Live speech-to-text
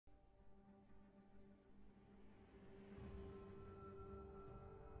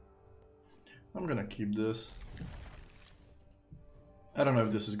I'm gonna keep this. I don't know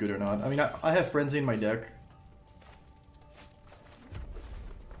if this is good or not. I mean, I have Frenzy in my deck.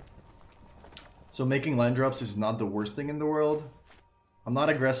 So making land drops is not the worst thing in the world. I'm not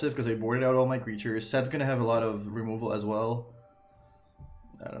aggressive because I boarded out all my creatures. Seth's gonna have a lot of removal as well.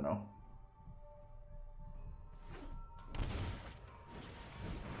 I don't know.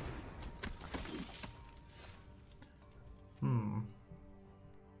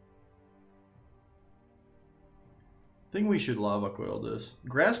 I think we should lava coil this.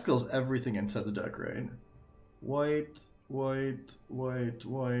 Grass kills everything in Seth's deck, right? White, white, white,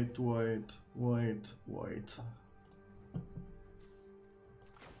 white, white, white, white.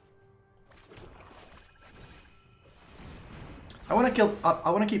 I want to kill. I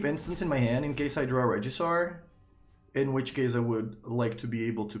want to keep instants in my hand in case I draw Regisaur. In which case I would like to be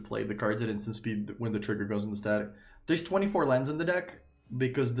able to play the cards at instant speed when the trigger goes in the static. There's 24 lands in the deck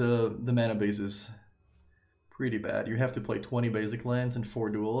because the mana base is pretty bad. You have to play 20 basic lands and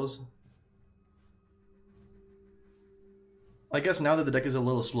 4 duels. I guess now that the deck is a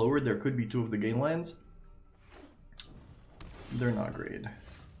little slower, there could be 2 of the gain lands. They're not great.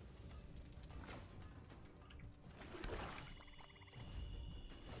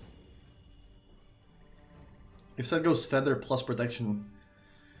 If Seth goes Feather plus Protection,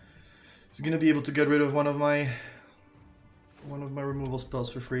 he's gonna be able to get rid of one of my removal spells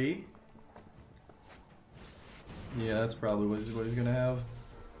for free. Yeah, that's probably what he's gonna have.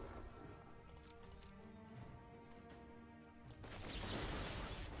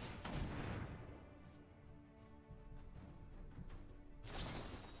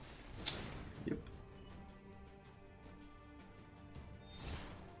 Yep.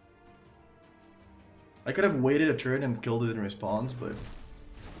 I could have waited a turn and killed it in response, but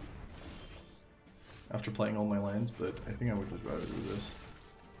after playing all my lands, but I think I would just rather do this.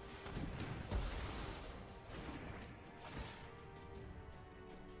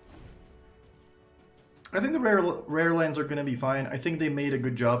 I think the rare lands are gonna be fine. I think they made a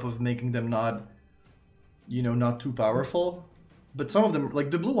good job of making them not, you know, not too powerful. But some of them,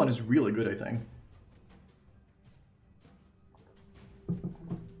 like the blue one is really good, I think.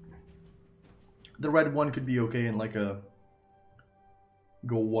 The red one could be okay in like a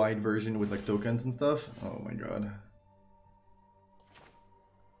go wide version with like tokens and stuff. Oh my god.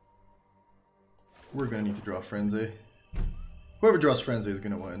 We're gonna need to draw Frenzy. Whoever draws Frenzy is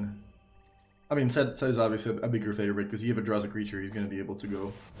gonna win. I mean, Seth is obviously a bigger favorite because he ever draws a creature, he's gonna be able to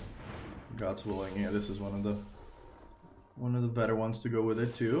go God's willing. Yeah, this is one of the better ones to go with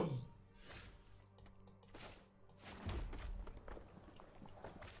it too.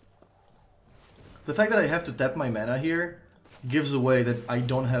 The fact that I have to tap my mana here gives away that I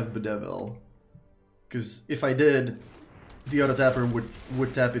don't have Bedevil. Because if I did, the auto tapper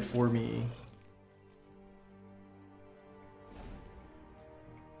would tap it for me.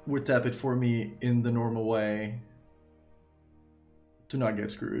 Would tap it for me in the normal way to not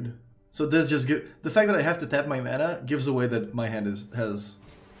get screwed. So this just the fact that I have to tap my mana gives away that my hand has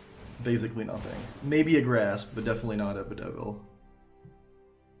basically nothing. Maybe a Grasp, but definitely not a Bedevil.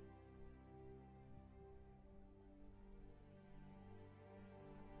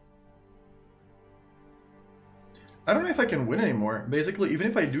 I don't know if I can win anymore. Basically, even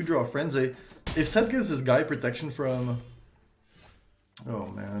if I do draw Frenzy, if Seth gives this guy protection from... Oh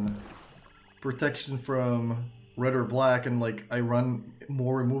man. Protection from red or black and like I run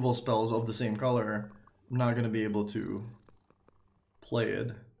more removal spells of the same color, I'm not going to be able to play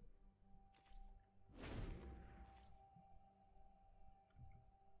it.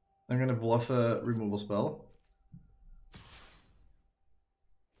 I'm going to bluff a removal spell.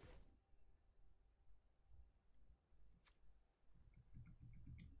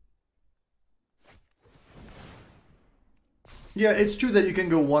 Yeah, it's true that you can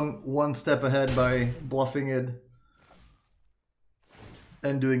go one step ahead by bluffing it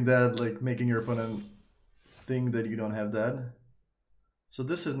and doing that, like making your opponent think that you don't have that. So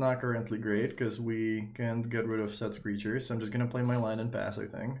this is not currently great because we can't get rid of Seth's creatures. So I'm just gonna play my line and pass, I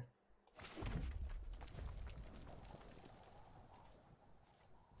think.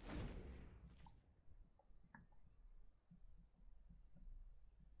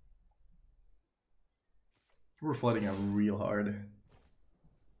 We're flooding out real hard.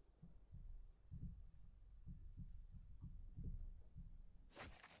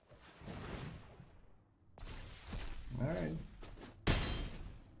 All right.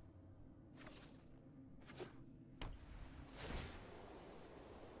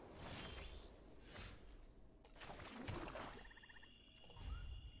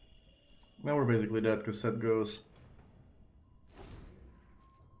 Now we're basically dead because Seth goes.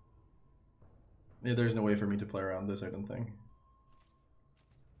 Yeah, there's no way for me to play around this, I don't think.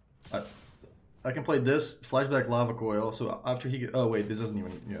 I can play this, flashback lava coil, so after he oh wait, this doesn't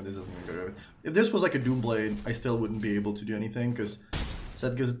even, this doesn't even go to it. If this was like a Doomblade, I still wouldn't be able to do anything, because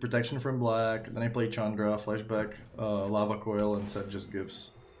Seth gives it protection from black, then I play Chandra, flashback, lava coil, and Seth just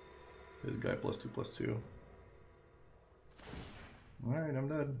gives this guy +2/+2. Alright, I'm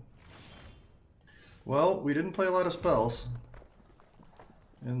dead. Well, we didn't play a lot of spells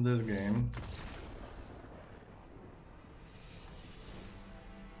in this game.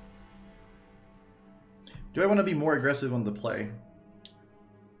 Do I want to be more aggressive on the play?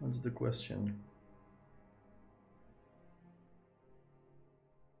 That's the question.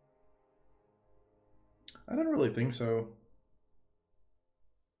 I don't really think so.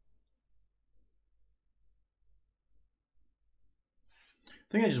 I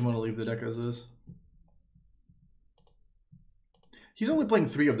think I just want to leave the deck as is. He's only playing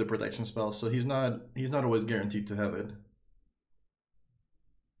 3 of the protection spells, so he's not always guaranteed to have it.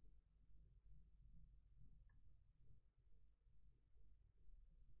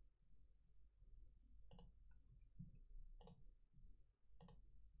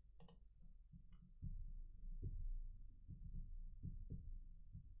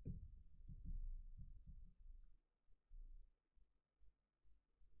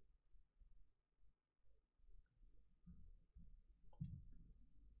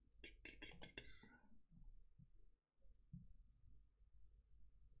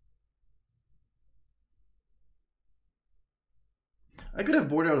 I could have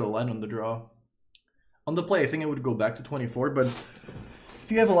boarded out of the land on the draw. On the play, I think I would go back to 24, but if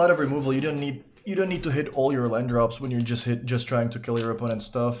you have a lot of removal, you don't need to hit all your land drops when you're just trying to kill your opponent's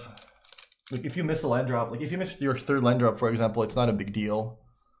stuff. Like if you miss a land drop, like if you miss your 3rd land drop, for example, it's not a big deal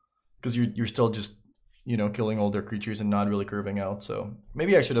because you're still just killing all their creatures and not really curving out. So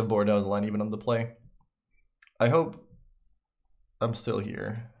maybe I should have boarded out of the land even on the play. I hope I'm still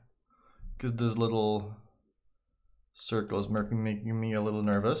here because this little circle is making me a little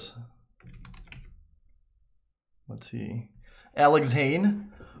nervous. Let's see. Alex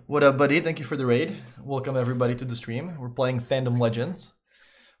Hain, what up, buddy? Thank you for the raid. Welcome everybody to the stream. We're playing Fandom Legends.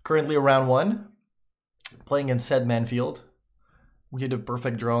 Currently round 1. Playing in Seth Manfield. We had a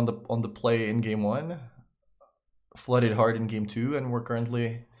perfect draw on the play in game 1. Flooded hard in game 2, and we're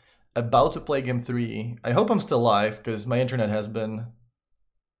currently about to play game 3. I hope I'm still live because my internet has been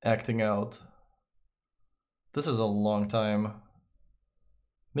acting out. This is a long time.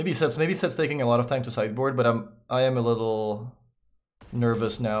 Maybe Seth's taking a lot of time to sideboard, but I am a little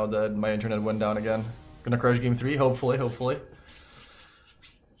nervous now that my internet went down again. Gonna crush game 3, hopefully.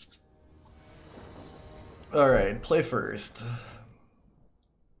 Alright, play first.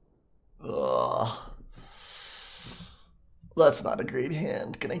 Ugh. That's not a great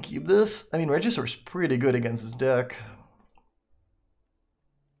hand. Can I keep this? I mean, Regisaur's pretty good against his deck.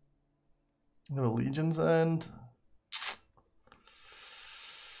 No Legion's End.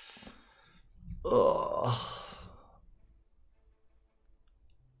 Ugh.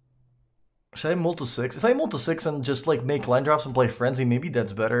 Should I mull to 6? If I mull to 6 and just like make land drops and play Frenzy, maybe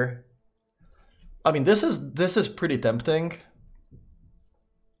that's better. I mean, this is pretty tempting.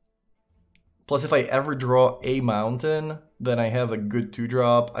 Plus, if I ever draw a mountain, then I have a good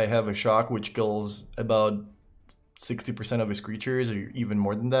 2-drop. I have a shock, which kills about 60% of his creatures, or even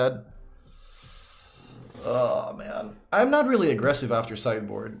more than that. Oh, man. I'm not really aggressive after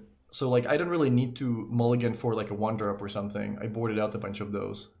sideboard. So, like, I don't really need to mulligan for, like, a 1-drop or something. I boarded out a bunch of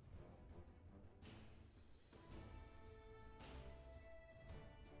those.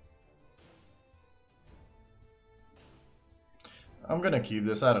 I'm gonna keep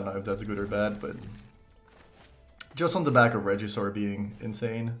this. I don't know if that's good or bad, but just on the back of Regisaur being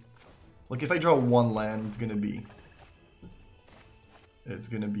insane. Like if I draw 1 land, it's gonna be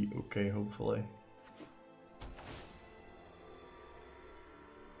okay, hopefully.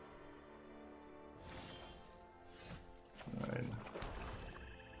 Alright.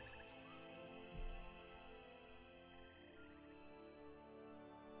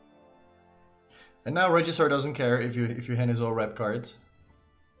 And now Regisaur doesn't care if your hand is all red cards.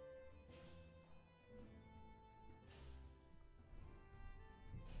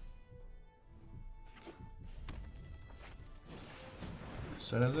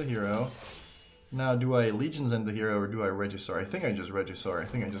 Set as a hero. Now, do I Legion's End the hero or do I Regisaur? I think I just Regisaur. I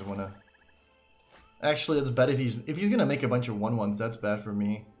think I just wanna. Actually, it's bad if he's gonna make a bunch of 1/1s. That's bad for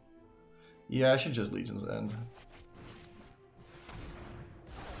me. Yeah, I should just Legion's End.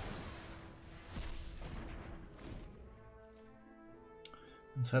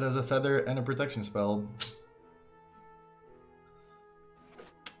 Set as a feather and a protection spell.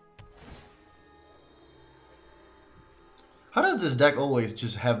 does this deck always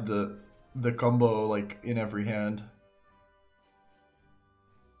just have the combo like in every hand?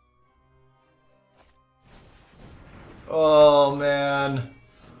 Oh man.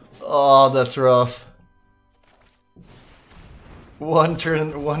 Oh, that's rough. One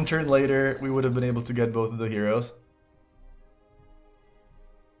turn later, we would have been able to get both of the heroes.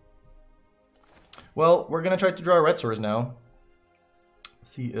 Well, we're gonna try to draw red source now.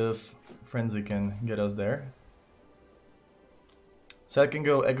 See if Frenzy can get us there. Seth can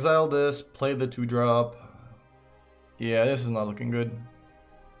go exile this, play the 2-drop. Yeah, this is not looking good.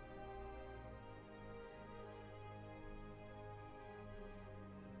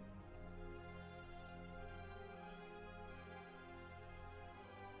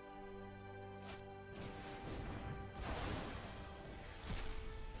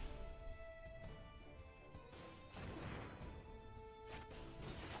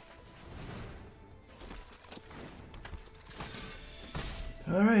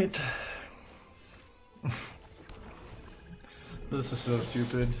 Alright. This is so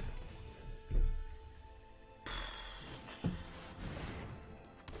stupid.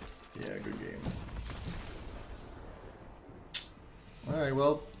 Yeah, good game. Alright,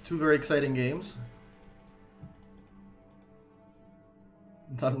 well, 2 very exciting games.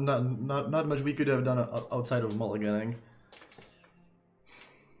 Not much we could have done outside of mulliganing.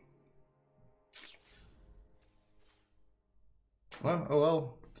 Well, oh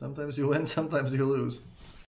well. Sometimes you win, sometimes you lose.